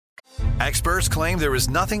Experts claim there is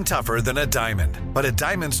nothing tougher than a diamond. But at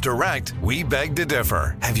Diamonds Direct, we beg to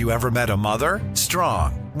differ. Have you ever met a mother?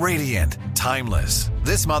 Strong, radiant, timeless.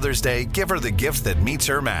 This Mother's Day, give her the gift that meets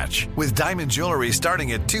her match. With diamond jewelry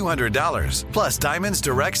starting at $200. Plus Diamonds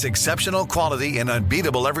Direct's exceptional quality and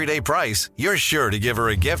unbeatable everyday price, you're sure to give her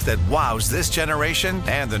a gift that wows this generation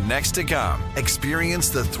and the next to come. Experience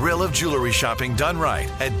the thrill of jewelry shopping done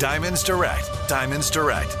right at Diamonds Direct. Diamonds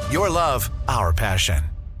Direct. Your love, our passion.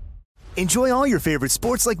 Enjoy all your favorite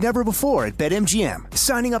sports like never before at BetMGM.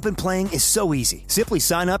 Signing up and playing is so easy. Simply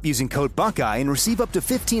sign up using code Buckeye and receive up to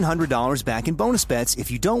 $1,500 back in bonus bets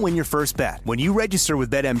if you don't win your first bet. When you register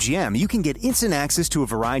with BetMGM, you can get instant access to a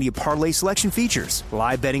variety of parlay selection features,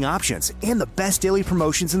 live betting options, and the best daily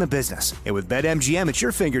promotions in the business. And with BetMGM at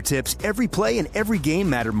your fingertips, every play and every game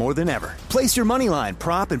matter more than ever. Place your moneyline,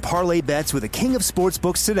 prop, and parlay bets with the king of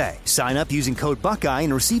sportsbooks today. Sign up using code Buckeye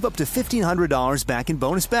and receive up to $1,500 back in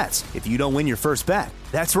bonus bets if you don't win your first bet.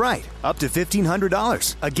 That's right, up to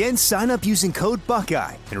 $1,500. Again, sign up using code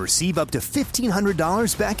Buckeye and receive up to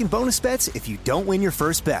 $1,500 back in bonus bets if you don't win your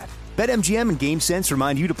first bet. BetMGM and GameSense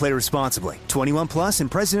remind you to play responsibly. 21 plus and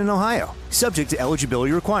present in Ohio. Subject to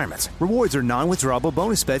eligibility requirements. Rewards are non-withdrawable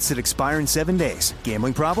bonus bets that expire in 7 days.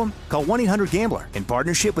 Gambling problem? Call 1-800-GAMBLER in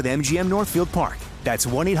partnership with MGM Northfield Park. That's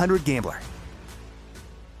 1-800-GAMBLER.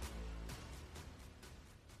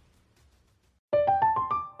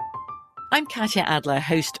 I'm Katya Adler,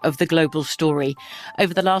 host of The Global Story.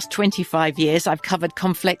 Over the last 25 years, I've covered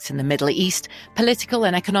conflicts in the Middle East, political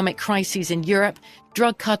and economic crises in Europe,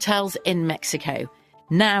 drug cartels in Mexico.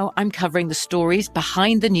 Now I'm covering the stories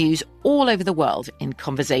behind the news all over the world in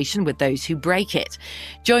conversation with those who break it.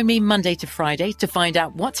 Join me Monday to Friday to find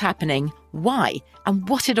out what's happening, why, and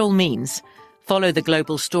what it all means. Follow The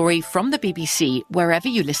Global Story from the BBC wherever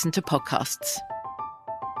you listen to podcasts.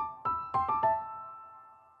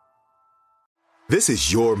 This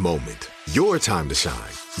is your moment, your time to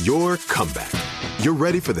shine, your comeback. You're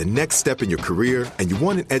ready for the next step in your career, and you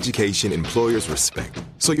want an education employers respect.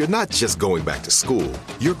 So you're not just going back to school,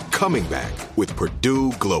 you're coming back with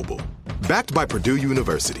Purdue Global. Backed by Purdue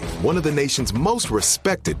University, one of the nation's most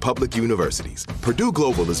respected public universities, Purdue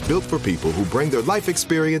Global is built for people who bring their life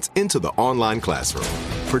experience into the online classroom.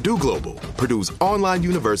 Purdue Global, Purdue's online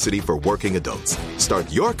university for working adults.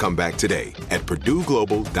 Start your comeback today at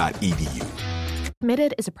purdueglobal.edu.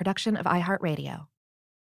 Committed is a production of iHeartRadio.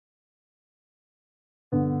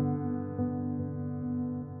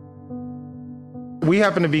 We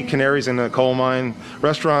happen to be canaries in the coal mine.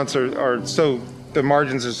 Restaurants are so, the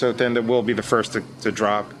margins are so thin that we'll be the first to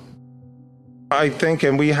drop. I think,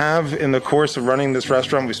 and we have in the course of running this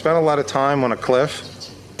restaurant, we spent a lot of time on a cliff.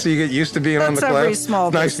 So you get used to being on the cliff. Every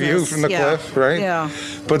small nice business. View from the cliff, right? Yeah.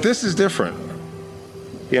 But this is different,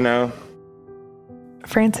 you know?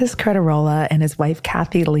 Francis Cretarola and his wife,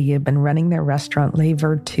 Kathy Lee, have been running their restaurant Le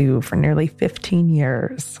Vertu for nearly 15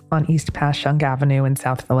 years on East Passyunk Avenue in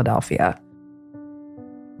South Philadelphia.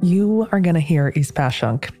 You are going to hear East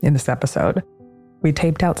Passyunk in this episode. We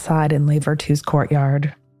taped outside in Le Vertu's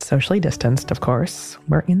courtyard, socially distanced, of course.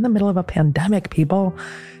 We're in the middle of a pandemic, people,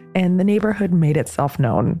 and the neighborhood made itself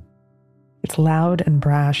known. It's loud and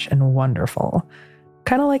brash and wonderful,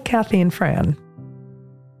 kind of like Kathy and Fran.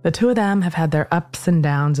 The two of them have had their ups and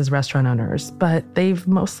downs as restaurant owners, but they've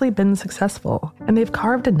mostly been successful, and they've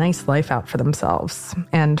carved a nice life out for themselves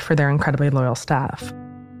and for their incredibly loyal staff.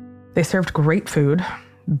 They served great food,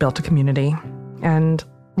 built a community, and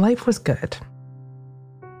life was good.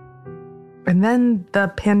 And then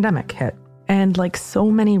the pandemic hit, and like so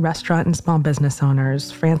many restaurant and small business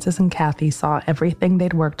owners, Francis and Kathy saw everything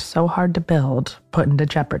they'd worked so hard to build put into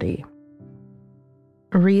jeopardy.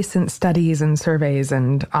 Recent studies and surveys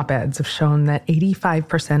and op-eds have shown that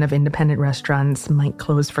 85% of independent restaurants might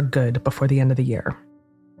close for good before the end of the year.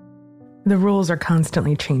 The rules are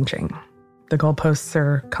constantly changing. The goalposts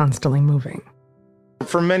are constantly moving.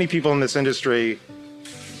 For many people in this industry,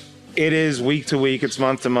 it is week to week, it's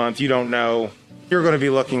month to month. You don't know. You're going to be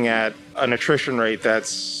looking at an attrition rate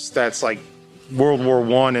that's like World War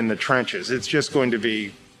I in the trenches. It's just going to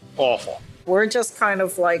be awful. We're just kind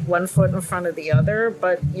of like one foot in front of the other,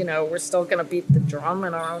 but, you know, we're still going to beat the drum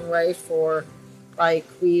in our own way for,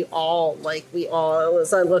 we all,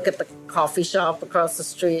 as I look at the coffee shop across the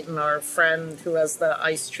street and our friend who has the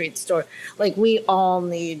ice treat store, we all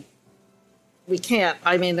need, we can't,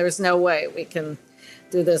 there's no way we can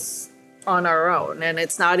do this on our own. And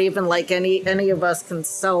it's not even like any of us can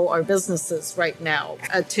sell our businesses right now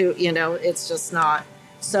it's just not.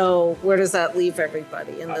 So where does that leave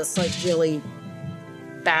everybody in this really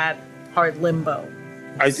bad, hard limbo?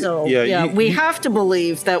 We have to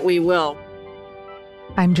believe that we will.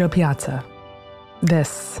 I'm Jo Piazza.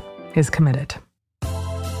 This is Committed.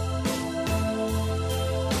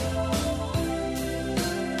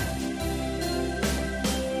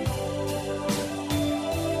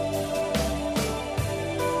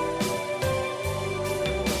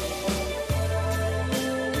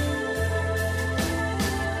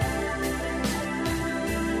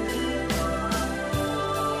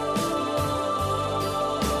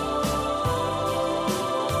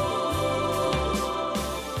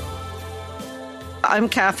 I'm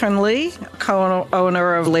Catherine Lee,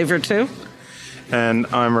 co-owner of Laver 2. And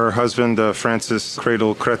I'm her husband, Francis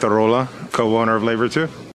Cradle Cretarola, co-owner of Laver 2.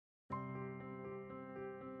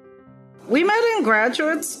 We met in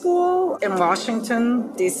graduate school in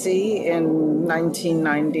Washington, D.C. in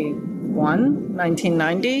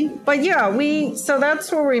 1990. But yeah, so that's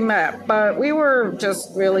where we met. But we were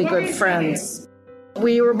just really good friends.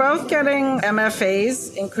 We were both getting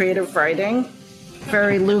MFAs in creative writing.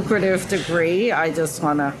 Very lucrative degree. I just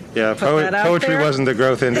want to put that out poetry there. Wasn't the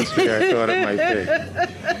growth industry I thought it might be.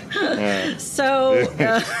 Yeah. So,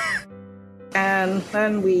 and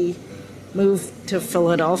then we moved to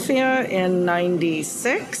Philadelphia in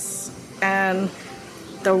 96, and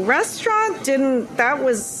the restaurant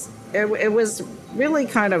it was really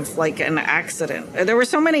kind of like an accident. There were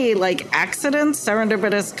so many like accidents,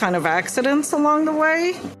 serendipitous kind of accidents along the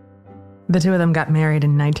way. The two of them got married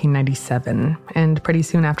in 1997, and pretty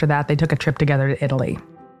soon after that, they took a trip together to Italy.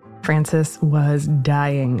 Francis was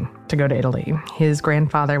dying to go to Italy. His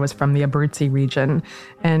grandfather was from the Abruzzi region,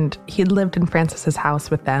 and he'd lived in Francis's house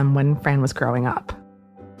with them when Fran was growing up.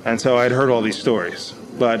 And so I'd heard all these stories,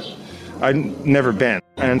 but I'd never been.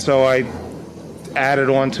 And so I added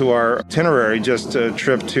on to our itinerary just a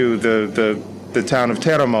trip to the town of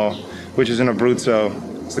Teramo, which is in Abruzzo.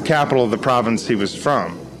 It's the capital of the province he was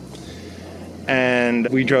from. And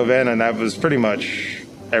we drove in, and that was pretty much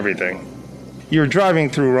everything. You're driving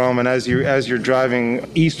through Rome, and as you're driving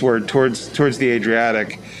eastward towards the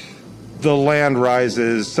Adriatic, the land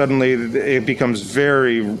rises. Suddenly, it becomes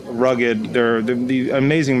very rugged. There are the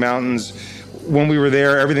amazing mountains. When we were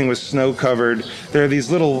there, everything was snow-covered. There are these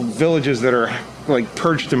little villages that are like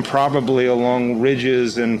perched improbably along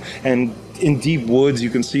ridges and in deep woods.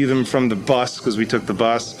 You can see them from the bus, because we took the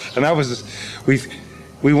bus. And that was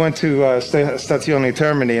we went to Stazione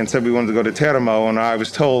Termini and said we wanted to go to Teramo, and I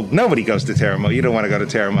was told, nobody goes to Teramo. You don't want to go to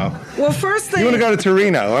Teramo. Well, first you want to go to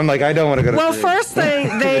Torino. I'm like, I don't want to go to Torino. Well, first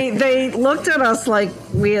they looked at us like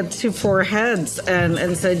we had two foreheads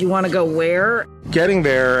and said, you want to go where? Getting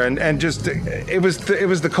there and just, it was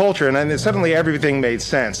the culture, and then suddenly everything made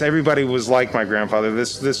sense. Everybody was like my grandfather.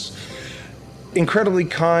 This incredibly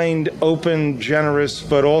kind, open, generous,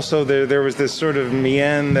 but also there was this sort of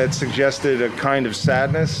mien that suggested a kind of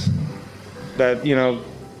sadness that,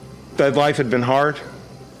 that life had been hard.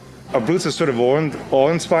 Abruzzo is sort of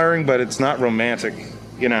awe-inspiring, but it's not romantic,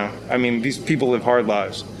 I mean, these people live hard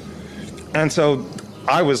lives. And so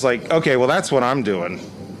I was like, okay, well, that's what I'm doing.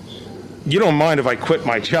 You don't mind if I quit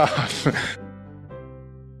my job.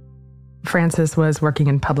 Francis was working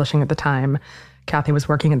in publishing at the time. Kathy was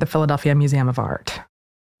working at the Philadelphia Museum of Art.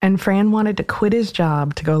 And Fran wanted to quit his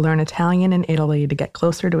job to go learn Italian in Italy to get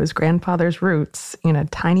closer to his grandfather's roots in a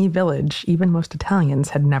tiny village even most Italians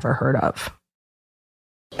had never heard of.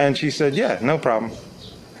 And she said, yeah, no problem.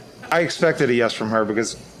 I expected a yes from her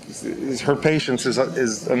because her patience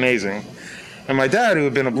is amazing. And my dad, who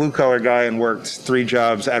had been a blue-collar guy and worked 3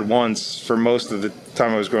 jobs at once for most of the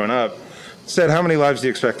time I was growing up, said, how many lives do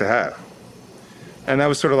you expect to have? And that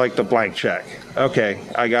was sort of like the blank check. Okay,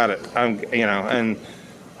 I got it. And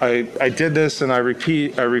I did this, and I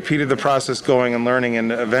repeated the process, going and learning,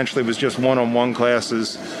 and eventually it was just one-on-one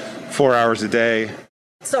classes, 4 hours a day.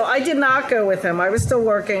 So I did not go with him. I was still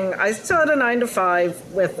working. I still had a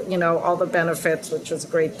 9-to-5 with, all the benefits, which was a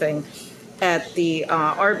great thing, at the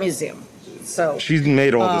art museum. So she's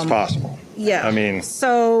made all this possible. Yeah. I mean.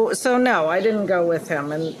 So no, I didn't go with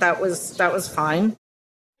him, and that was fine.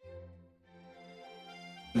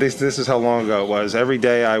 This is how long ago it was. Every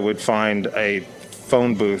day I would find a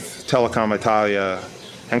phone booth, Telecom Italia,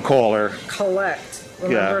 and call her. Collect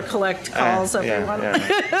calls, everyone.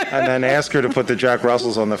 Yeah. And then ask her to put the Jack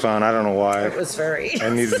Russells on the phone. I don't know why. It was very... I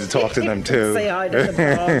needed to talk to them, too. Say hi to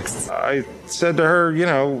the dogs. I said to her,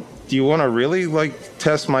 do you want to really,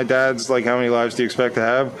 test my dad's, how many lives do you expect to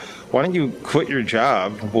have? Why don't you quit your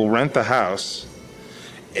job? We'll rent the house.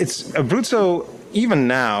 Abruzzo, even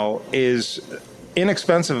now, is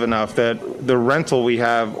inexpensive enough that the rental we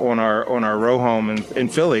have on our row home in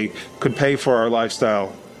Philly could pay for our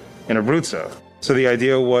lifestyle in Abruzzo. So the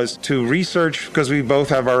idea was to research, because we both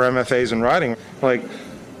have our MFAs in writing,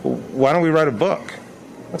 why don't we write a book?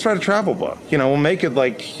 let's write a travel book. We'll make it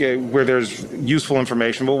like where there's useful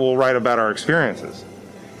information, but we'll write about our experiences.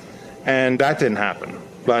 And that didn't happen.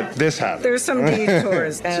 But this happened. There's some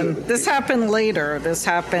detours, and this happened later. This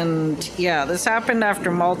happened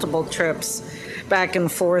after multiple trips back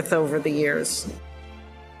and forth over the years.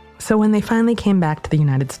 So when they finally came back to the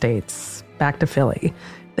United States, back to Philly,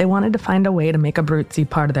 they wanted to find a way to make Abruzzi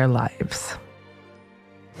part of their lives.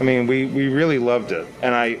 I mean, we really loved it.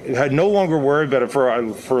 And I had no longer worried, but for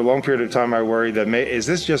a long period of time, I worried that, is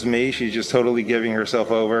this just me? She's just totally giving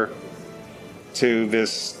herself over to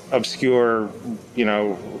this obscure,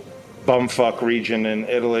 bumfuck region in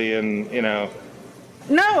Italy, and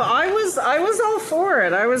No, I was all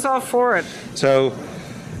for it. So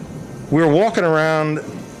we were walking around,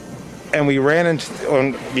 and we ran into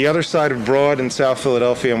on the other side of Broad in South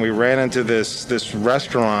Philadelphia, and we ran into this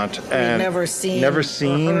restaurant, and never seen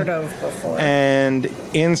or heard of before. And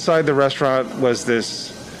inside the restaurant was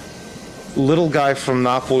this little guy from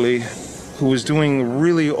Napoli who was doing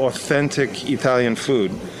really authentic Italian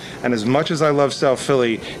food. And as much as I love South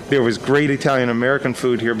Philly, there was great Italian-American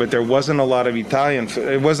food here, but there wasn't a lot of Italian food.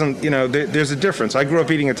 It wasn't, there's a difference. I grew up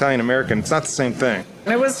eating Italian-American. It's not the same thing.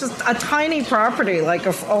 It was just a tiny property, like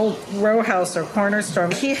an old row house or corner store.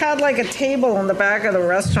 He had like a table in the back of the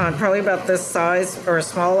restaurant, probably about this size or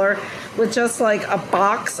smaller, with just like a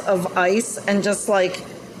box of ice and just like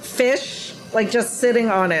fish, like just sitting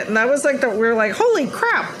on it. And that was like we were like, holy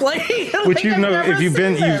crap. Like, which if you've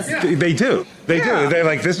been, they do. They do. They're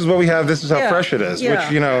like, this is what we have. This is how fresh it is. Yeah.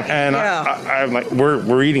 Which, and I'm like,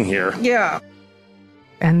 we're eating here. Yeah.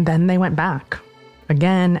 And then they went back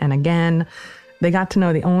again and again. They got to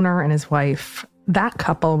know the owner and his wife. That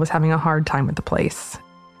couple was having a hard time with the place.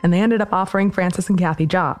 And they ended up offering Francis and Kathy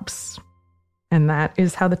jobs. And that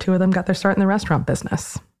is how the two of them got their start in the restaurant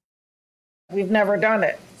business. We've never done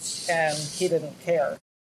it. And he didn't care.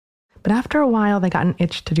 But after a while, they got an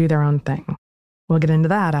itch to do their own thing. We'll get into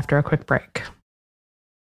that after a quick break.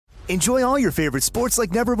 Enjoy all your favorite sports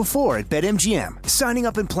like never before at BetMGM. Signing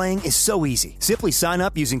up and playing is so easy. Simply sign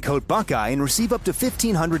up using code Buckeye and receive up to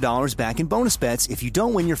 $1,500 back in bonus bets if you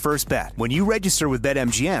don't win your first bet. When you register with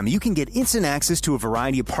BetMGM, you can get instant access to a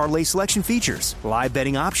variety of parlay selection features, live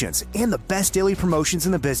betting options, and the best daily promotions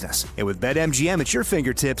in the business. And with BetMGM at your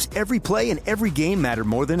fingertips, every play and every game matter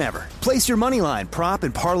more than ever. Place your moneyline, prop,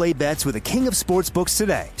 and parlay bets with the king of sportsbooks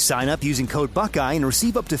today. Sign up using code Buckeye and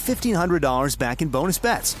receive up to $1,500 back in bonus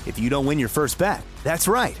bets if you don't win your first bet. That's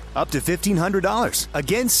right, up to $1,500.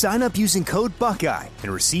 Again, sign up using code Buckeye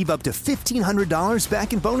and receive up to $1,500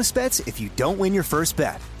 back in bonus bets if you don't win your first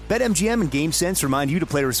bet. BetMGM and GameSense remind you to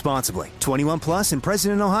play responsibly. 21 plus and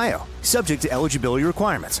present in Ohio. Subject to eligibility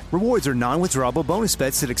requirements. Rewards are non-withdrawable bonus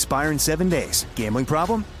bets that expire in 7 days. Gambling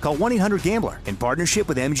problem? Call 1-800-GAMBLER in partnership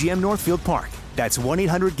with MGM Northfield Park. That's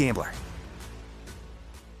 1-800-GAMBLER.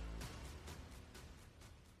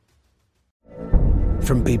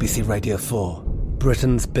 From BBC Radio 4,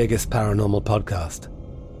 Britain's biggest paranormal podcast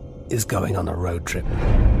is going on a road trip.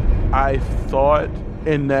 I thought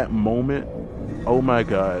in that moment, oh my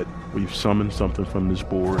God, we've summoned something from this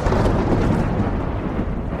board.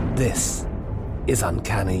 This is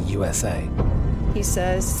Uncanny USA. He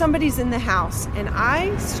says, somebody's in the house, and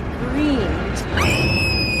I screamed.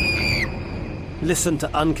 Listen to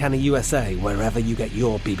Uncanny USA wherever you get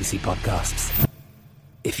your BBC podcasts,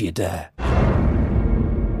 if you dare.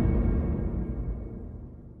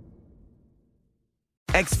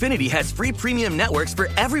 Xfinity has free premium networks for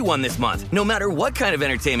everyone this month, no matter what kind of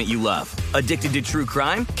entertainment you love. Addicted to true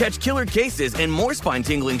crime? Catch killer cases and more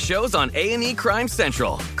spine-tingling shows on A&E Crime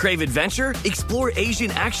Central. Crave adventure? Explore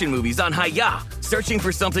Asian action movies on Hi-YAH. Searching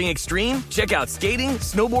for something extreme? Check out skating,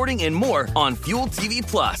 snowboarding, and more on Fuel TV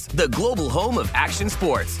Plus, the global home of action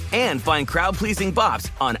sports. And find crowd-pleasing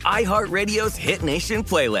bops on iHeartRadio's Hit Nation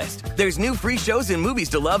playlist. There's new free shows and movies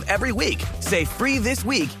to love every week. Say free this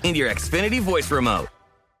week in your Xfinity voice remote.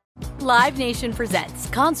 Live Nation presents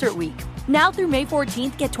Concert Week. Now through May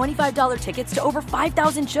 14th, get $25 tickets to over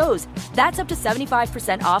 5,000 shows. That's up to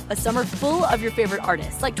 75% off a summer full of your favorite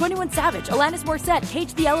artists like 21 Savage, Alanis Morissette,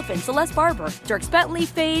 Cage the Elephant, Celeste Barber, Dierks Bentley,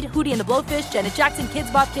 Fade, Hootie and the Blowfish, Janet Jackson,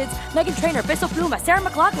 Kidz Bop Kids, Meghan Trainor, Peso Pluma, Sarah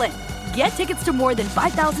McLachlan. Get tickets to more than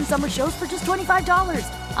 5,000 summer shows for just $25.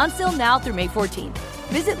 Until now through May 14th.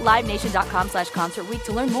 Visit LiveNation.com/Concert Week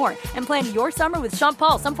to learn more and plan your summer with Sean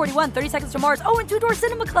Paul, Sum 41, 30 Seconds to Mars, and Two Door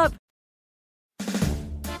Cinema Club.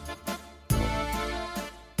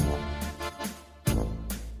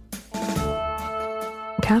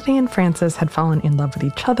 Kathy and Francis had fallen in love with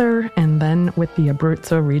each other and then with the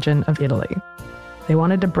Abruzzo region of Italy. They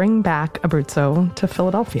wanted to bring back Abruzzo to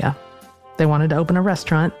Philadelphia. They wanted to open a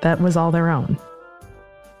restaurant that was all their own.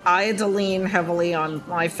 I had to lean heavily on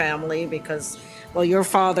my family because, well, your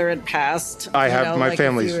father had passed. I have, my like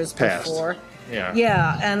family's passed. Before. Yeah.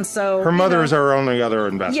 Yeah, and so her mother is our only other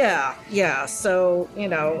investment. Yeah. So,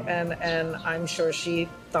 and I'm sure she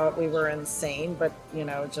thought we were insane, but,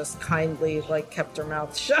 just kindly kept her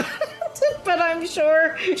mouth shut. But I'm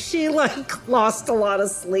sure she lost a lot of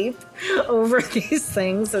sleep over these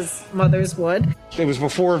things, as mothers would. It was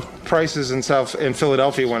before prices in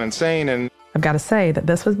Philadelphia went insane, and I've got to say that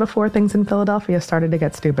this was before things in Philadelphia started to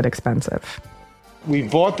get stupid expensive. We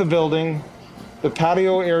bought the building. The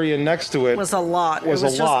patio area next to it was a lot. It was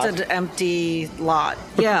just an empty lot.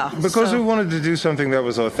 Yeah. Because we wanted to do something that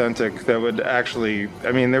was authentic, that would actually,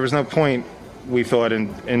 there was no point, we thought,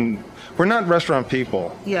 in we're not restaurant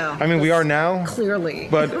people. Yeah. We are now. Clearly.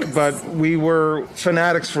 But we were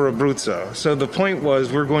fanatics for Abruzzo. So the point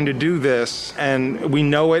was, we're going to do this, and we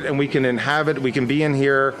know it, and we can inhabit, we can be in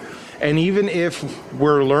here. And even if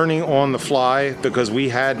we're learning on the fly, because we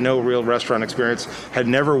had no real restaurant experience, had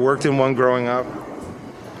never worked in one growing up.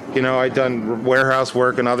 I'd done warehouse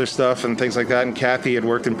work and other stuff and things like that. And Kathy had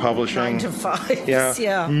worked in publishing. 9 to 5.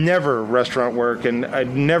 Yeah. Never restaurant work. And I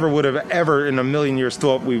never would have ever in a million years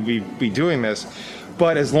thought we'd be doing this.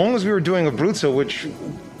 But as long as we were doing Abruzzo, which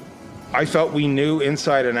I felt we knew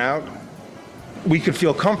inside and out, we could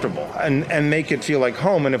feel comfortable and make it feel like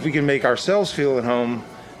home. And if we can make ourselves feel at home,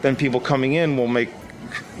 then people coming in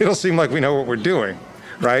it'll seem like we know what we're doing,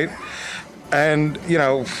 right? And,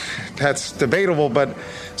 that's debatable, but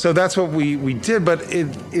so that's what we did, but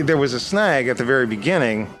there was a snag at the very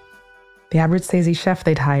beginning. The Abruzzese chef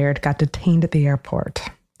they'd hired got detained at the airport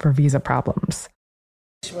for visa problems.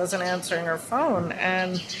 She wasn't answering her phone,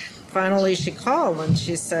 and finally she called and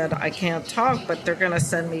she said, I can't talk, but they're going to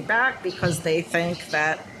send me back because they think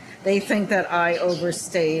that I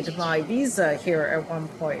overstayed my visa here at one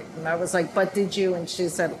point. And I was like, but did you? And she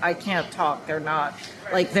said, I can't talk. I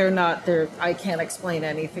can't explain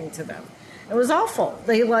anything to them. It was awful.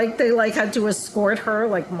 They had to escort her,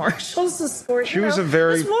 marshals escort. She was a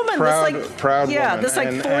very proud woman. Yeah, this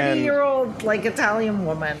 40-year-old Italian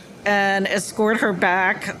woman, and escort her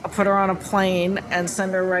back, put her on a plane, and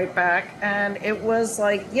send her right back. And it was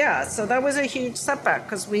so that was a huge setback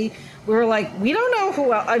because we were we don't know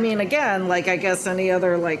who else. Again, I guess any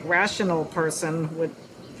other rational person would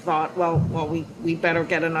thought, well, we better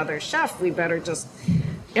get another chef. We better just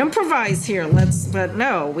improvise here. But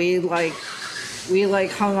no, we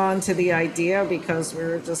hung on to the idea because we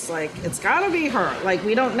were just it's got to be her.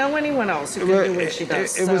 We don't know anyone else who can do what she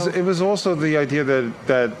does. It was also the idea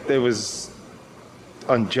that it was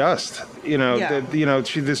unjust.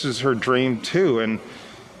 This was her dream too, and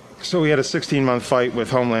so we had a 16-month fight with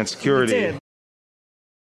Homeland Security. We did.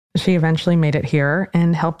 She eventually made it here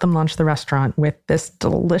and helped them launch the restaurant with this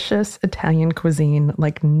delicious Italian cuisine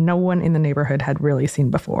like no one in the neighborhood had really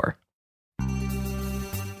seen before.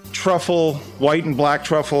 Truffle, white and black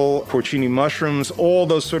truffle, porcini mushrooms, all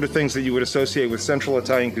those sort of things that you would associate with Central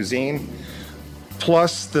Italian cuisine,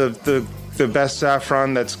 plus the best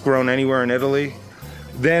saffron that's grown anywhere in Italy.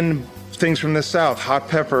 Then things from the south, hot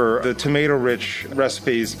pepper, the tomato-rich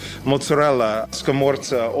recipes, mozzarella,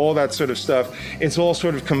 scamorza, all that sort of stuff. It's all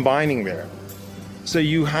sort of combining there. So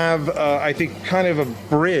you have, I think, kind of a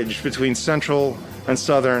bridge between central and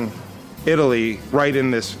southern Italy right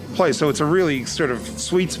in this place. So it's a really sort of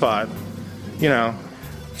sweet spot,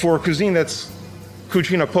 for cuisine that's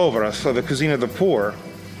cucina povera, so the cuisine of the poor.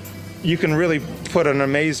 You can really put an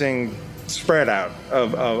amazing spread out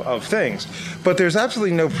of things. But there's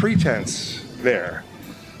absolutely no pretense there.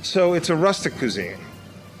 So it's a rustic cuisine.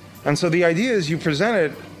 And so the idea is you present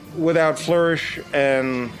it without flourish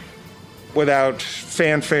and without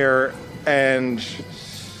fanfare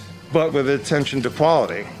but with attention to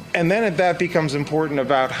quality. And then that becomes important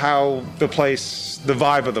about how the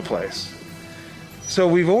vibe of the place. So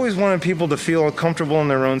we've always wanted people to feel comfortable in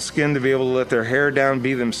their own skin, to be able to let their hair down,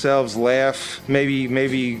 be themselves, laugh,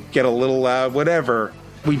 maybe get a little loud, whatever.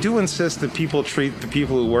 We do insist that people treat the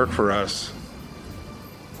people who work for us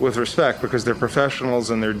with respect because they're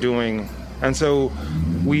professionals and they're doing. And so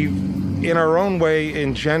we, in our own way,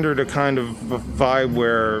 engendered a kind of vibe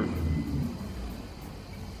where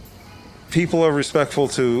people are respectful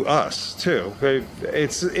to us too.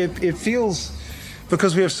 It feels,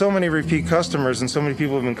 because we have so many repeat customers and so many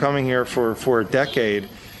people have been coming here for a decade,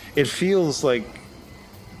 it feels like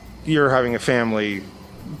you're having a family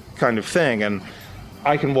kind of thing. And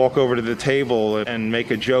I can walk over to the table and make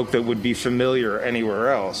a joke that would be familiar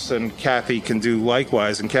anywhere else. And Kathy can do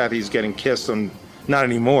likewise. And Kathy's getting kissed on, not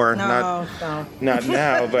anymore. No. Not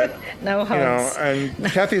now, but no hugs. And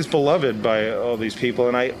Kathy is beloved by all these people.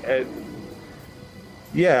 And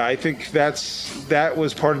Yeah, I think that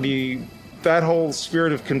was part of that whole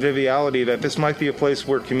spirit of conviviality, that this might be a place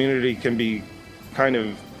where community can be kind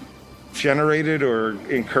of generated or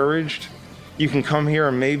encouraged. You can come here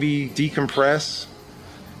and maybe decompress.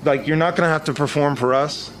 Like, you're not going to have to perform for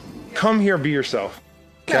us. Come here, be yourself.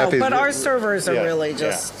 No, but our servers are really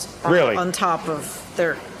just on top of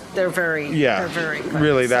they're very good.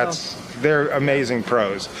 Really, they're amazing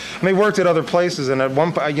pros. And they worked at other places, and at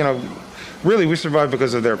one point, really we survived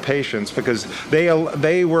because of their patience, because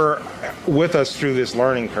they were with us through this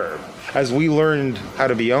learning curve as we learned how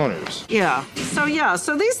to be owners.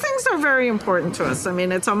 So these things are very important to us. I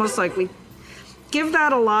mean, it's almost like we give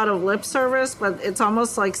that a lot of lip service, but it's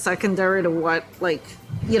almost like secondary to what, like,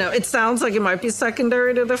 it sounds like it might be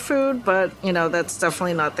secondary to the food, but, that's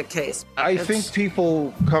definitely not the case. I think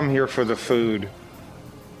people come here for the food.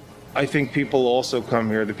 I think people also come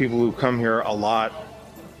here, the people who come here a lot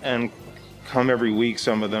and come every week,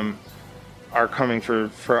 some of them are coming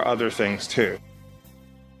for other things too.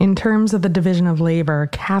 In terms of the division of labor,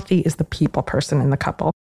 Kathy is the people person in the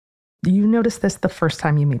couple. You notice this the first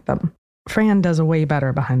time you meet them. Fran does way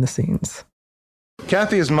better behind the scenes.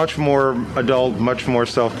 Kathy is much more adult, much more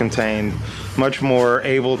self-contained, much more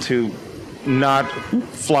able to not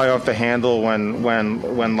fly off the handle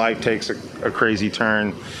when life takes a crazy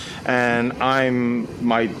turn. And I'm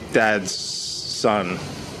my dad's son.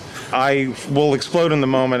 I will explode in the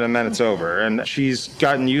moment and then it's over. And she's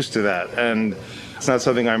gotten used to that. And it's not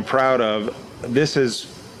something I'm proud of. This has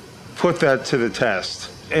put that to the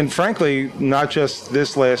test. And frankly, not just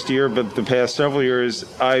this last year, but the past several years,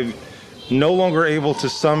 I'm no longer able to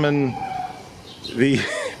summon the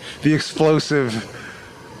explosive,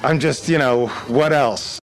 I'm just, what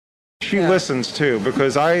else? She listens too,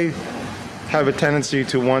 because I have a tendency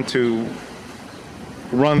to want to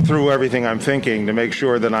run through everything I'm thinking to make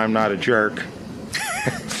sure that I'm not a jerk.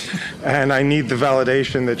 And I need the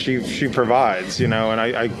validation that she provides, and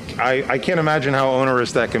I can't imagine how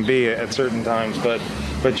onerous that can be at certain times, but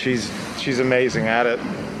she's amazing at it.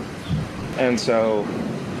 And so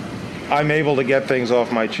I'm able to get things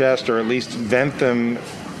off my chest, or at least vent them,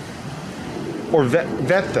 or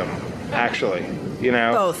vet them, actually.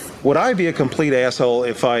 Both. Would I be a complete asshole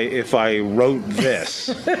if I wrote this?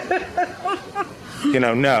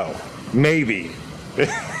 No, maybe.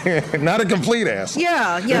 Not a complete ass.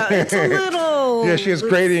 Yeah, it's a little. Yeah, she has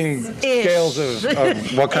grading scales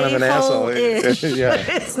of what kind of an asshole. Yeah,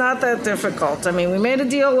 it's not that difficult. I mean, we made a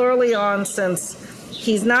deal early on, since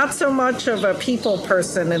he's not so much of a people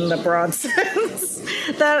person in the broad sense,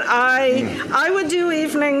 that I would do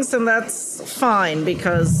evenings, and that's fine,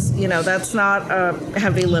 because that's not a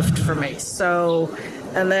heavy lift for me. So.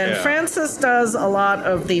 And then Francis does a lot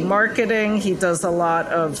of the marketing. He does a lot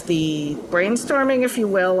of the brainstorming, if you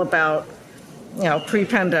will, about,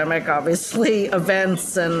 pre-pandemic, obviously,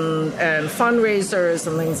 events and fundraisers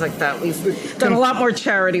and things like that. We've done a lot more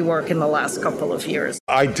charity work in the last couple of years.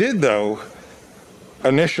 I did, though,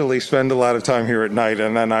 initially spend a lot of time here at night,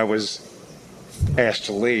 and then I was asked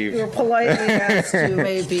to leave. You were politely asked to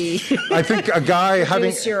maybe. I think a guy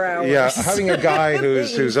having your hours. Having a guy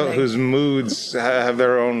whose moods have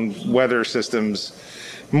their own weather systems,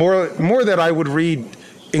 more that I would read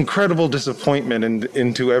incredible disappointment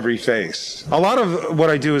into every face. A lot of what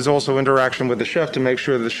I do is also interaction with the chef to make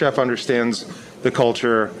sure that the chef understands the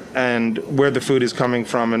culture and where the food is coming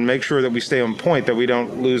from, and make sure that we stay on point, that we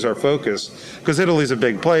don't lose our focus, because Italy's a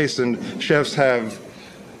big place and chefs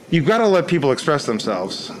you've got to let people express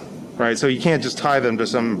themselves, right? So you can't just tie them to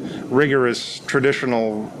some rigorous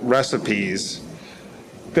traditional recipes.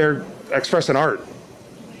 They're expressing art.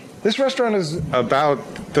 This restaurant is about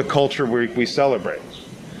the culture we celebrate.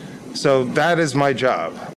 So that is my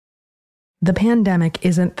job. The pandemic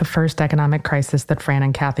isn't the first economic crisis that Fran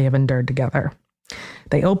and Kathy have endured together.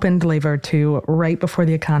 They opened Les Vertus right before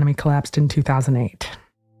the economy collapsed in 2008.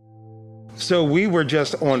 So we were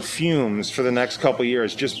just on fumes for the next couple of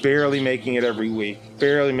years, just barely making it every week.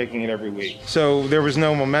 So there was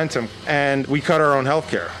no momentum, and we cut our own health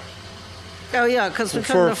care. Oh yeah, because we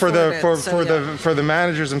couldn't afford it. For the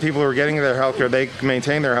managers and people who are getting their health care, they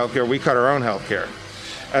maintain their health care. We cut our own health care.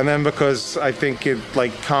 And then, because I think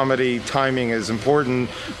comedy timing is important,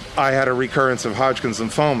 I had a recurrence of Hodgkin's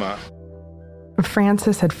lymphoma.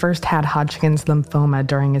 Francis had first had Hodgkin's lymphoma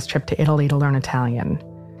during his trip to Italy to learn Italian.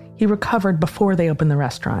 He recovered before they opened the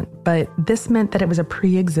restaurant, but this meant that it was a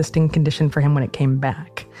pre-existing condition for him when it came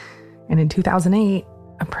back. And in 2008,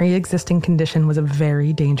 a pre-existing condition was a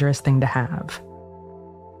very dangerous thing to have.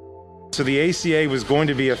 So the ACA was going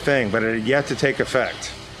to be a thing, but it had yet to take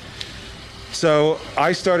effect. So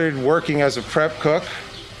I started working as a prep cook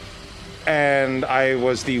and I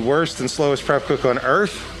was the worst and slowest prep cook on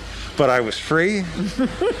earth, but I was free.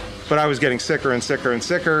 But I was getting sicker and sicker and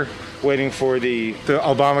sicker, waiting for the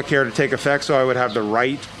Obamacare to take effect so I would have the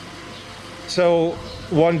right. So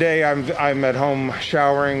one day I'm at home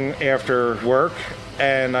showering after work,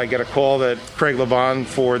 and I get a call that Craig Laban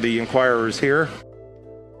for the Inquirer is here.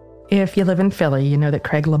 If you live in Philly, you know that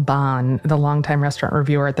Craig Laban, the longtime restaurant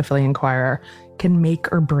reviewer at the Philly Inquirer, can make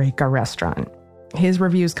or break a restaurant. His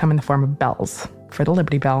reviews come in the form of bells. For the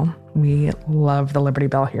Liberty Bell, we love the Liberty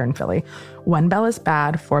Bell here in Philly. 1 bell is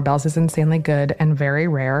bad, 4 bells is insanely good and very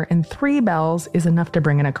rare, and 3 bells is enough to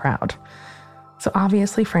bring in a crowd. So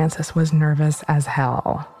obviously Francis was nervous as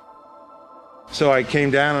hell. So I came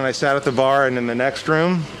down and I sat at the bar, and in the next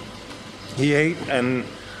room, he ate and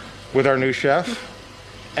with our new chef.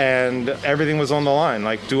 And everything was on the line.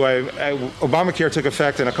 Like, Obamacare took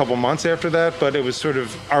effect in a couple months after that, but it was sort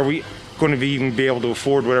of, are we going to even be able to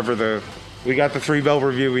afford whatever we got the 3-bell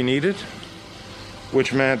review we needed,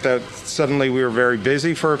 which meant that suddenly we were very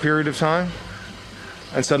busy for a period of time,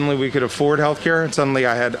 and suddenly we could afford healthcare, and suddenly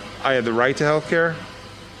I had the right to healthcare.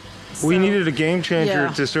 So, we needed a game changer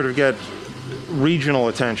to sort of get regional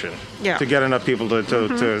attention, to get enough people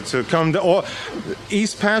to come to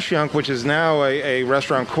East Passyunk, which is now a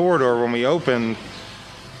restaurant corridor. When we opened,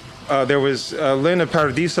 there was Lynn at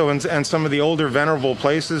Paradiso and some of the older venerable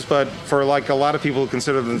places, but for like a lot of people who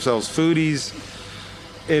consider themselves foodies,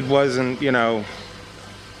 it wasn't,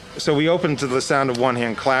 so we opened to the sound of one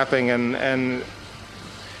hand clapping, and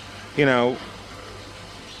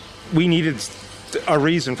we needed a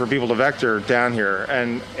reason for people to vector down here,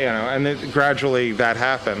 and gradually that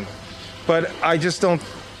happened. But I just don't.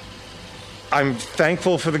 I'm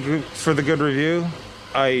thankful for the good review.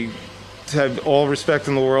 I have all respect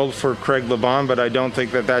in the world for Craig Laban, but I don't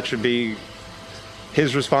think that should be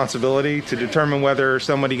his responsibility to determine whether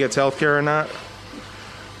somebody gets health care or not.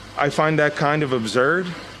 I find that kind of absurd.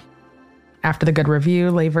 After the good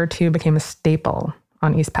review, Le Vertu became a staple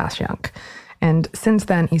on East Passyunk. And since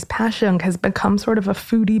then, East Passyunk has become sort of a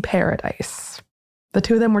foodie paradise. The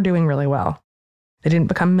two of them were doing really well. They didn't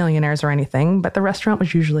become millionaires or anything, but the restaurant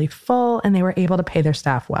was usually full and they were able to pay their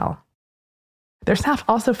staff well. Their staff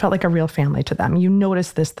also felt like a real family to them. You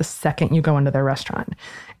notice this the second you go into their restaurant.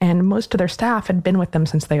 And most of their staff had been with them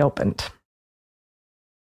since they opened.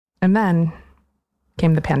 And then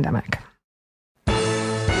came the pandemic.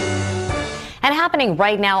 And happening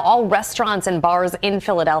right now, all restaurants and bars in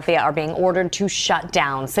Philadelphia are being ordered to shut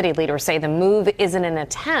down. City leaders say the move is in an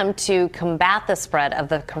attempt to combat the spread of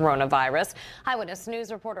the coronavirus. Eyewitness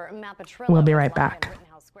News reporter Matt Petrillo. We'll be right back.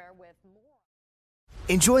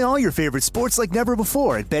 Enjoy all your favorite sports like never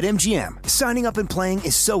before at BetMGM. Signing up and playing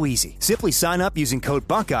is so easy. Simply sign up using code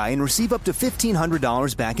Buckeye and receive up to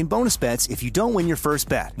 $1,500 back in bonus bets if you don't win your first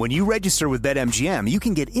bet. When you register with BetMGM, you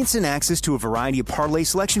can get instant access to a variety of parlay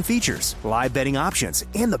selection features, live betting options,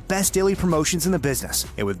 and the best daily promotions in the business.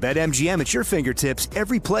 And with BetMGM at your fingertips,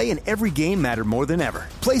 every play and every game matter more than ever.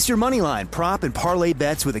 Place your moneyline, prop, and parlay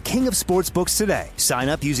bets with the king of sportsbooks today. Sign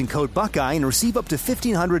up using code Buckeye and receive up to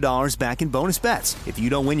 $1,500 back in bonus bets if you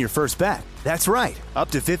don't win your first bet. That's right, up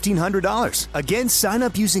to $1,500. Again, sign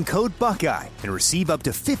up using code Buckeye and receive up to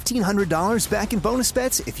 $1,500 back in bonus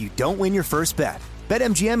bets if you don't win your first bet.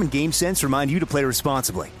 BetMGM and GameSense remind you to play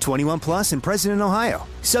responsibly. 21 plus and present in Ohio.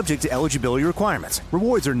 Subject to eligibility requirements.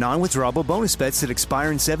 Rewards are non-withdrawable bonus bets that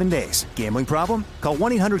expire in 7 days. Gambling problem? Call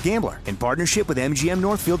 1-800-GAMBLER in partnership with MGM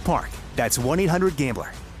Northfield Park. That's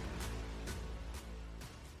 1-800-GAMBLER.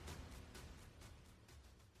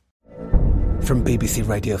 From BBC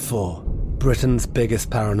Radio 4, Britain's biggest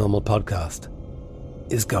paranormal podcast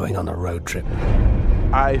is going on a road trip.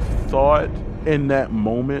 I thought in that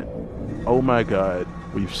moment, oh my God,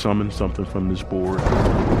 we've summoned something from this board.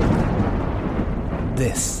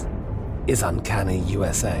 This is Uncanny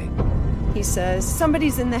USA. He says,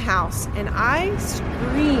 somebody's in the house, and I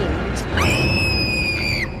screamed.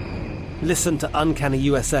 Listen to Uncanny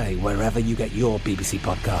USA wherever you get your BBC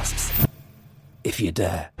podcasts, if you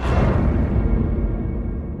dare.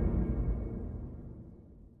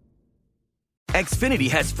 Xfinity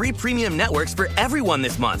has free premium networks for everyone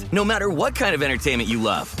this month, no matter what kind of entertainment you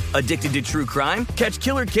love. Addicted to true crime? Catch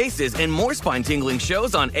killer cases and more spine-tingling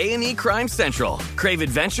shows on A&E Crime Central. Crave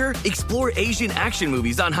adventure? Explore Asian action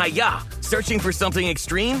movies on Hi-YAH. Searching for something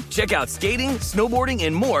extreme? Check out skating, snowboarding,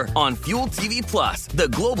 and more on Fuel TV Plus, the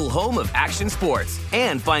global home of action sports.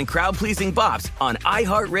 And find crowd-pleasing bops on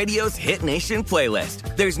iHeartRadio's Hit Nation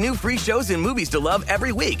playlist. There's new free shows and movies to love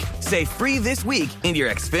every week. Say free this week in your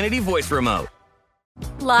Xfinity voice remote.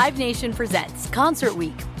 Live Nation presents Concert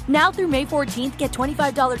Week. Now through May 14th, get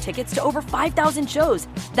 $25 tickets to over 5,000 shows.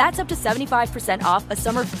 That's up to 75% off a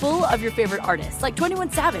summer full of your favorite artists like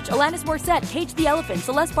 21 Savage, Alanis Morissette, Cage the Elephant,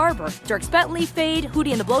 Celeste Barber, Dierks Bentley, Fade,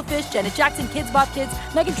 Hootie and the Blowfish, Janet Jackson, Kidz Bop Kids,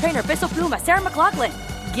 Meghan Trainor, Peso Pluma, Sarah McLachlan.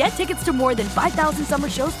 Get tickets to more than 5,000 summer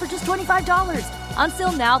shows for just $25.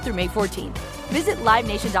 Until now through May 14th. Visit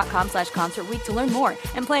LiveNation.com/Concert Week to learn more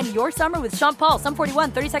and plan your summer with Sean Paul, Sum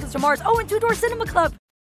 41, 30 Seconds to Mars, and Two Door Cinema Club.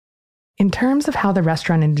 In terms of how the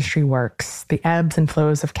restaurant industry works, the ebbs and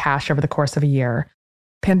flows of cash over the course of a year,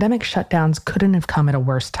 pandemic shutdowns couldn't have come at a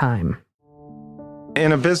worse time.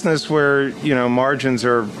 In a business where, margins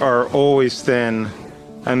are always thin,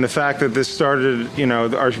 and the fact that this started,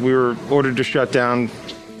 we were ordered to shut down,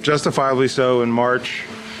 justifiably so, in March,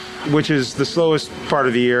 which is the slowest part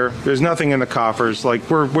of the year. There's nothing in the coffers.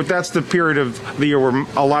 That's the period of the year where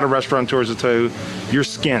a lot of restaurateurs will tell you you're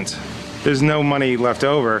skint. There's no money left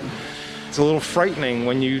over. It's a little frightening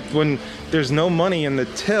when there's no money in the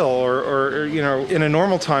till, or in a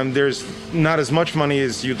normal time there's not as much money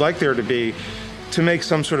as you'd like there to be, to make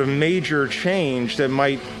some sort of major change that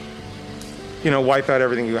might, wipe out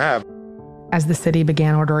everything you have. As the city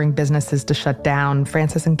began ordering businesses to shut down,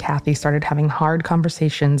 Francis and Kathy started having hard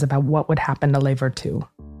conversations about what would happen to Les Vertus.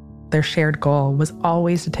 Their shared goal was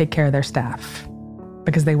always to take care of their staff,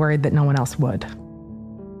 because they worried that no one else would.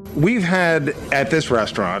 We've had, at this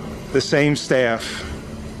restaurant, the same staff.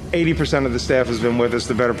 80% of the staff has been with us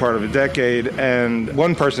the better part of a decade, and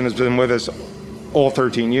one person has been with us all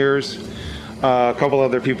 13 years. A couple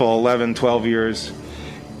other people, 11, 12 years.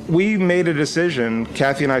 We made a decision,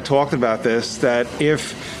 Kathy and I talked about this, that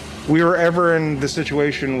if we were ever in the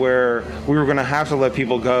situation where we were going to have to let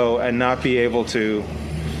people go and not be able to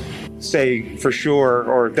say for sure,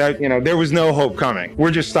 or that, there was no hope coming,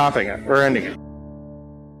 we're just stopping it, we're ending it.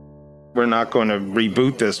 We're not going to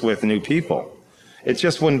reboot this with new people. It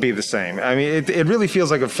just wouldn't be the same. I mean, it really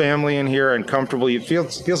feels like a family in here and comfortable. It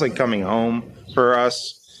feels like coming home for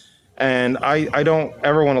us. And I don't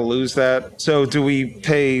ever want to lose that. So do we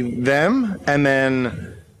pay them and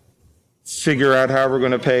then figure out how we're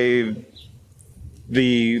going to pay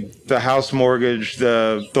the house mortgage,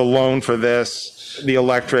 the loan for this, the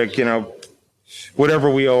electric, whatever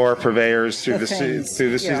we owe our purveyors through the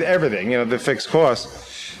season, everything, the fixed costs.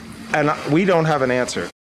 And we don't have an answer.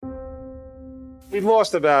 We've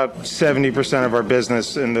lost about 70% of our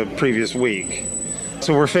business in the previous week.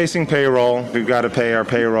 So we're facing payroll. We've got to pay our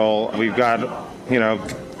payroll. We've got,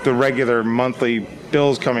 the regular monthly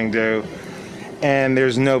bills coming due. And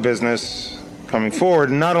there's no business coming forward.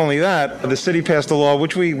 And not only that, the city passed a law,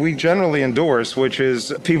 which we generally endorse, which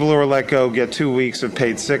is people who are let go get 2 weeks of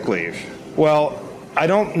paid sick leave. Well, I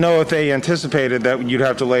don't know if they anticipated that you'd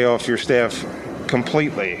have to lay off your staff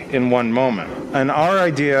completely in one moment. And our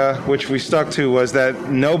idea, which we stuck to, was that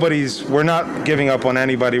we're not giving up on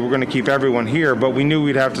anybody. We're going to keep everyone here, but we knew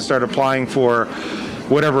we'd have to start applying for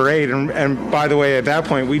whatever aid. And by the way, at that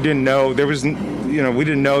point, we didn't know we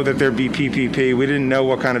didn't know that there'd be PPP. We didn't know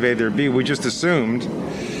what kind of aid there'd be. We just assumed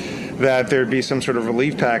that there'd be some sort of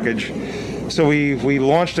relief package. So we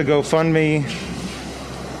launched a GoFundMe.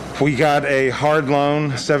 We got a hard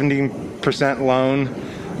loan, 17% loan,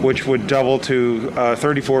 which would double to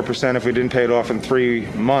 34% if we didn't pay it off in 3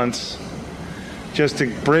 months, just to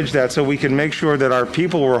bridge that so we can make sure that our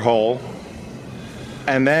people were whole.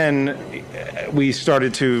 And then we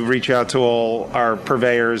started to reach out to all our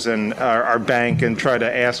purveyors and our bank and try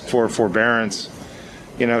to ask for forbearance,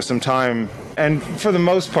 some time. And for the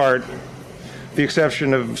most part, the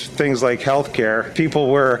exception of things like healthcare, people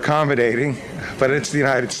were accommodating, but it's the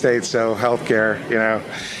United States, so healthcare,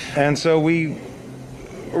 And so we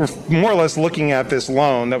were more or less looking at this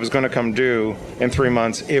loan that was going to come due in 3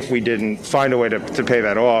 months if we didn't find a way to pay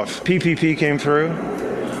that off. PPP came through.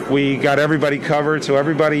 We got everybody covered, so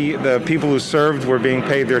the people who served were being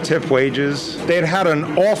paid their tip wages. They had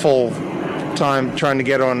an awful time trying to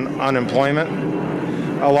get on unemployment.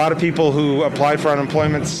 A lot of people who applied for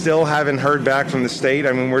unemployment still haven't heard back from the state.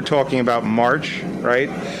 I mean, we're talking about March, right?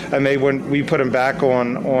 And we put them back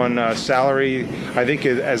on salary, I think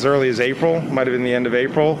as early as April, might have been the end of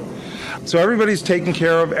April. So everybody's taken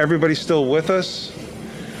care of. Everybody's still with us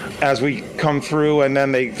as we come through, and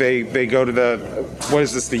then they go to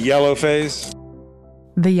the yellow phase?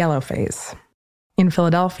 The yellow phase. In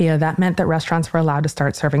Philadelphia, that meant that restaurants were allowed to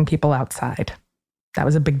start serving people outside. That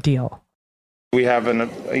was a big deal. We have an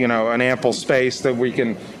ample space that we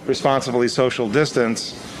can responsibly social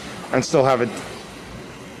distance and still have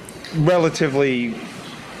a relatively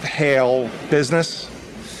hale business.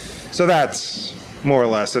 So that's more or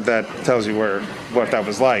less. That tells you what that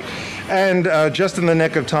was like. And just in the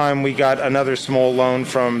nick of time, we got another small loan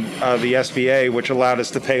from the SBA, which allowed us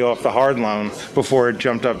to pay off the hard loan before it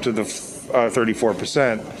jumped up to the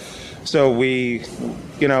 34%. So we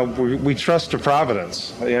trust to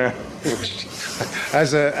Providence,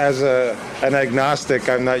 As an agnostic,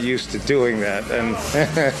 I'm not used to doing that,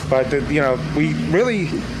 but we really,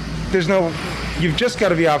 you've just got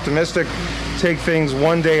to be optimistic, take things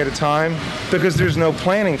one day at a time, because there's no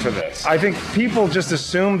planning for this. I think people just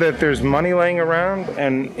assume that there's money laying around,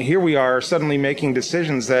 and here we are suddenly making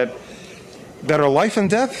decisions that are life and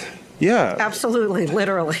death. Yeah, absolutely,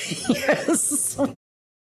 literally, yes.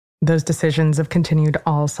 Those decisions have continued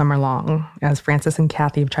all summer long as Francis and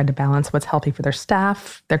Kathy have tried to balance what's healthy for their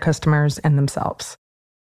staff, their customers, and themselves.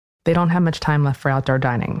 They don't have much time left for outdoor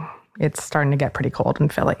dining. It's starting to get pretty cold in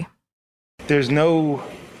Philly. There's no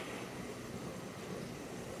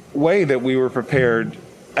way that we were prepared,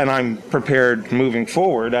 and I'm prepared moving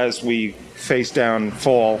forward as we face down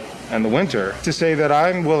fall and the winter, to say that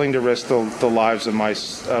I'm willing to risk the lives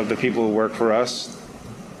of the people who work for us.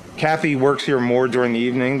 Kathy works here more during the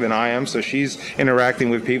evening than I am, so she's interacting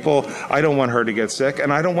with people. I don't want her to get sick,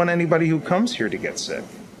 and I don't want anybody who comes here to get sick.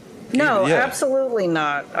 No, absolutely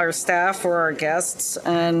not. Our staff or our guests.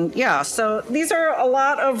 And so these are a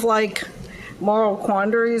lot of moral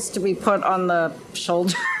quandaries to be put on the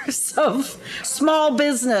shoulders of small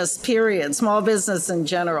business, period, small business in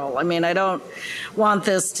general. I mean, I don't want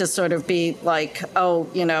this to sort of be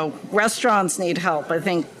restaurants need help. I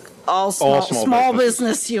think all small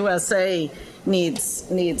business USA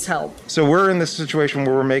needs help. So we're in this situation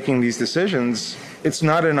where we're making these decisions. It's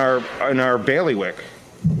not in our bailiwick.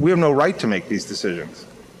 We have no right to make these decisions,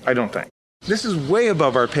 I don't think. This is way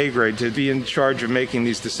above our pay grade to be in charge of making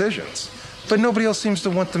these decisions, but nobody else seems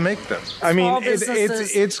to want to make them. I mean,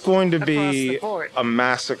 it's going to be a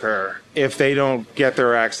massacre if they don't get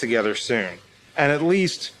their acts together soon. And at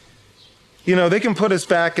least, they can put us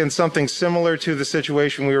back in something similar to the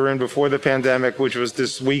situation we were in before the pandemic, which was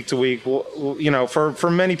this week to week.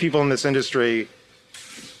 For many people in this industry,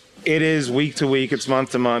 it is week to week, it's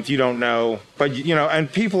month to month, you don't know. But,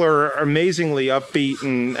 and people are amazingly upbeat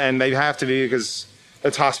and they have to be because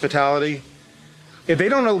it's hospitality. If they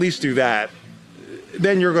don't at least do that,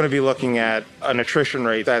 then you're going to be looking at an attrition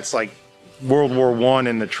rate that's like World War I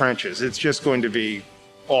in the trenches. It's just going to be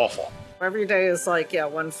awful. Every day is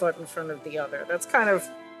one foot in front of the other. That's kind of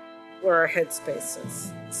where our headspace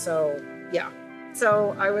is. So,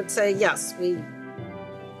 So I would say, yes, we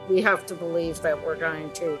have to believe that we're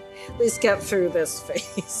going to at least get through this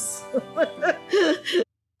phase.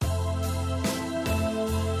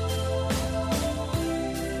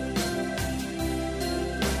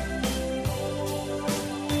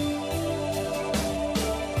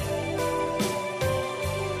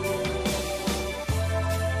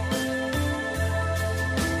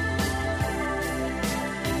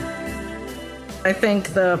 I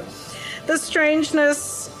think the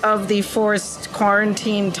strangeness of the forced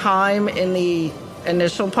quarantine time in the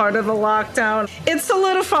initial part of the lockdown, it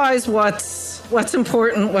solidifies what's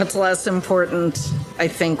important, what's less important. I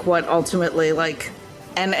think what ultimately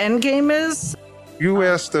an end game is. You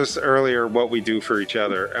asked us earlier what we do for each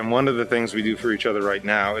other, and one of the things we do for each other right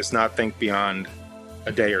now is not think beyond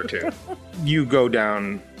a day or two. You go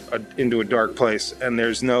down into a dark place, and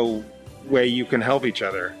there's no way you can help each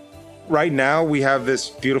other. Right now, we have this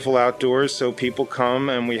beautiful outdoors, so people come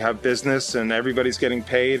and we have business and everybody's getting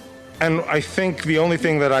paid. And I think the only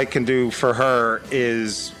thing that I can do for her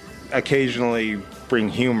is occasionally bring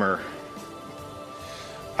humor.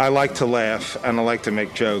 I like to laugh and I like to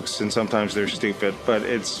make jokes, and sometimes they're stupid, but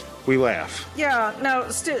we laugh. Yeah, no,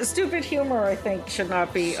 stupid humor, I think, should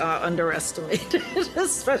not be underestimated,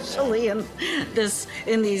 especially in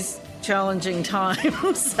these challenging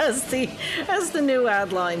times as the new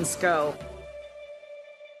ad lines go.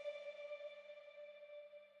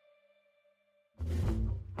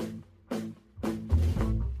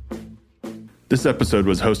 This episode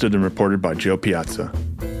was hosted and reported by Joe Piazza,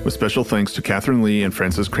 with special thanks to Catherine Lee and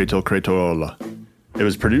Francis Creto-Creto-Ola. It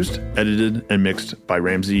was produced, edited, and mixed by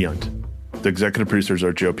Ramsey Yunt. The executive producers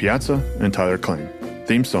are Joe Piazza and Tyler Klein.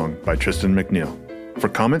 Theme song by Tristan McNeil. For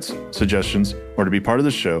comments, suggestions, or to be part of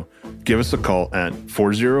the show, give us a call at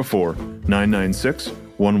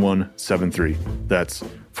 404-996-1173. That's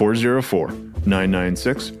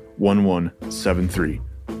 404-996-1173.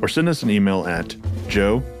 Or send us an email at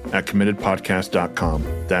joe@committedpodcast.com.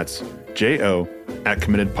 That's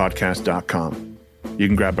jo@committedpodcast.com. You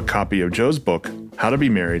can grab a copy of Joe's book, How to Be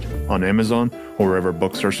Married, on Amazon or wherever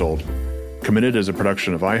books are sold. Committed is a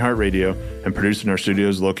production of iHeartRadio and produced in our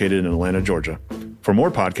studios located in Atlanta, Georgia. For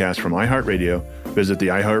more podcasts from iHeartRadio, visit the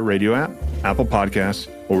iHeartRadio app, Apple Podcasts,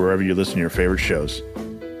 or wherever you listen to your favorite shows.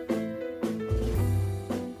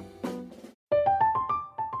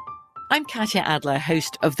 I'm Katya Adler,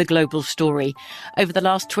 host of The Global Story. Over the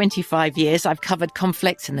last 25 years, I've covered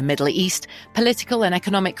conflicts in the Middle East, political and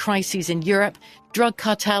economic crises in Europe, drug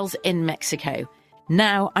cartels in Mexico.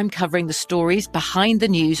 Now I'm covering the stories behind the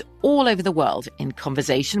news all over the world in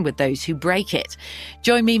conversation with those who break it.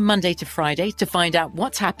 Join me Monday to Friday to find out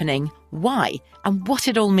what's happening, why, and what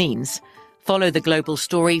it all means. Follow The Global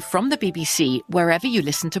Story from the BBC wherever you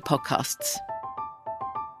listen to podcasts.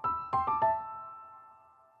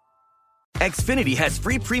 Xfinity has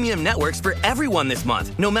free premium networks for everyone this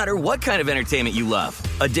month, no matter what kind of entertainment you love.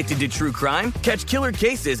 Addicted to true crime? Catch killer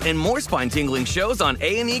cases and more spine-tingling shows on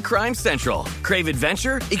A&E Crime Central. Crave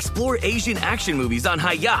adventure? Explore Asian action movies on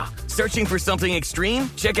Hi-YAH. Searching for something extreme?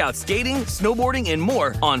 Check out skating, snowboarding, and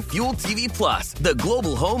more on Fuel TV Plus, the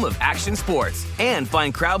global home of action sports. And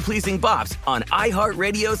find crowd-pleasing bops on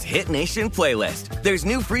iHeartRadio's Hit Nation playlist. There's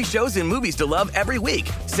new free shows and movies to love every week.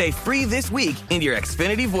 Say free this week in your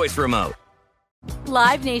Xfinity voice remote.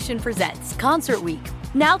 Live Nation presents Concert Week.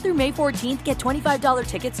 Now through May 14th, get $25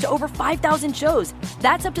 tickets to over 5,000 shows.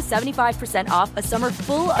 That's up to 75% off a summer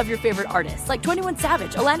full of your favorite artists like 21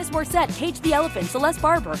 Savage, Alanis Morissette, Cage the Elephant, Celeste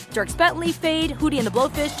Barber, Dierks Bentley, Fade, Hootie and the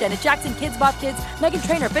Blowfish, Janet Jackson, Kidz Bop Kids, Meghan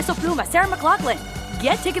Trainor, Peso Pluma, Sarah McLachlan.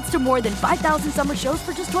 Get tickets to more than 5,000 summer shows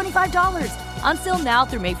for just $25. Until now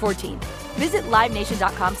through May 14th. Visit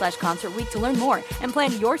LiveNation.com/Concert Week to learn more and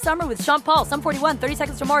plan your summer with Sean Paul, Sum 41, 30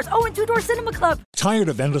 Seconds to Mars, and Two Door Cinema Club. Tired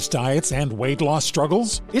of endless diets and weight loss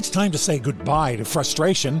struggles? It's time to say goodbye to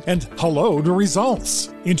frustration and hello to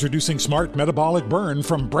results. Introducing Smart Metabolic Burn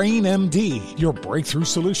from Brain MD, your breakthrough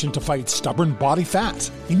solution to fight stubborn body fat.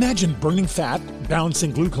 Imagine burning fat,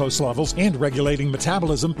 balancing glucose levels, and regulating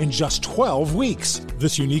metabolism in just 12 weeks.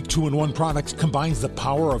 This unique 2-in-1 product combines the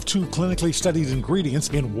power of 2 clinically studied ingredients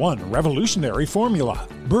in one revolutionary formula.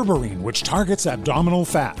 Berberine, which targets abdominal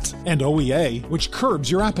fat, and OEA, which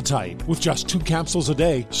curbs your appetite. With just 2 capsules a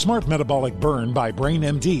day, Smart Metabolic Burn by Brain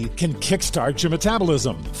MD can kickstart your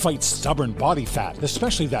metabolism, fight stubborn body fat,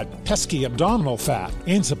 especially that pesky abdominal fat,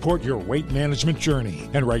 and support your weight management journey.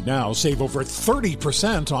 And right now, save over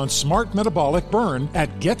 30% on Smart Metabolic Burn at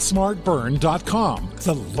GetSmartBurn.com.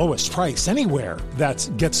 The lowest price anywhere. That's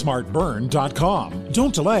GetSmartBurn.com.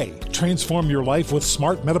 Don't delay. Transform your life with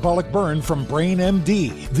Smart Metabolic Burn from Brain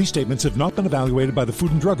MD. These statements have not been evaluated by the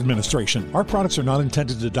Food and Drug Administration. Our products are not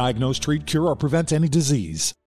intended to diagnose, treat, cure, or prevent any disease.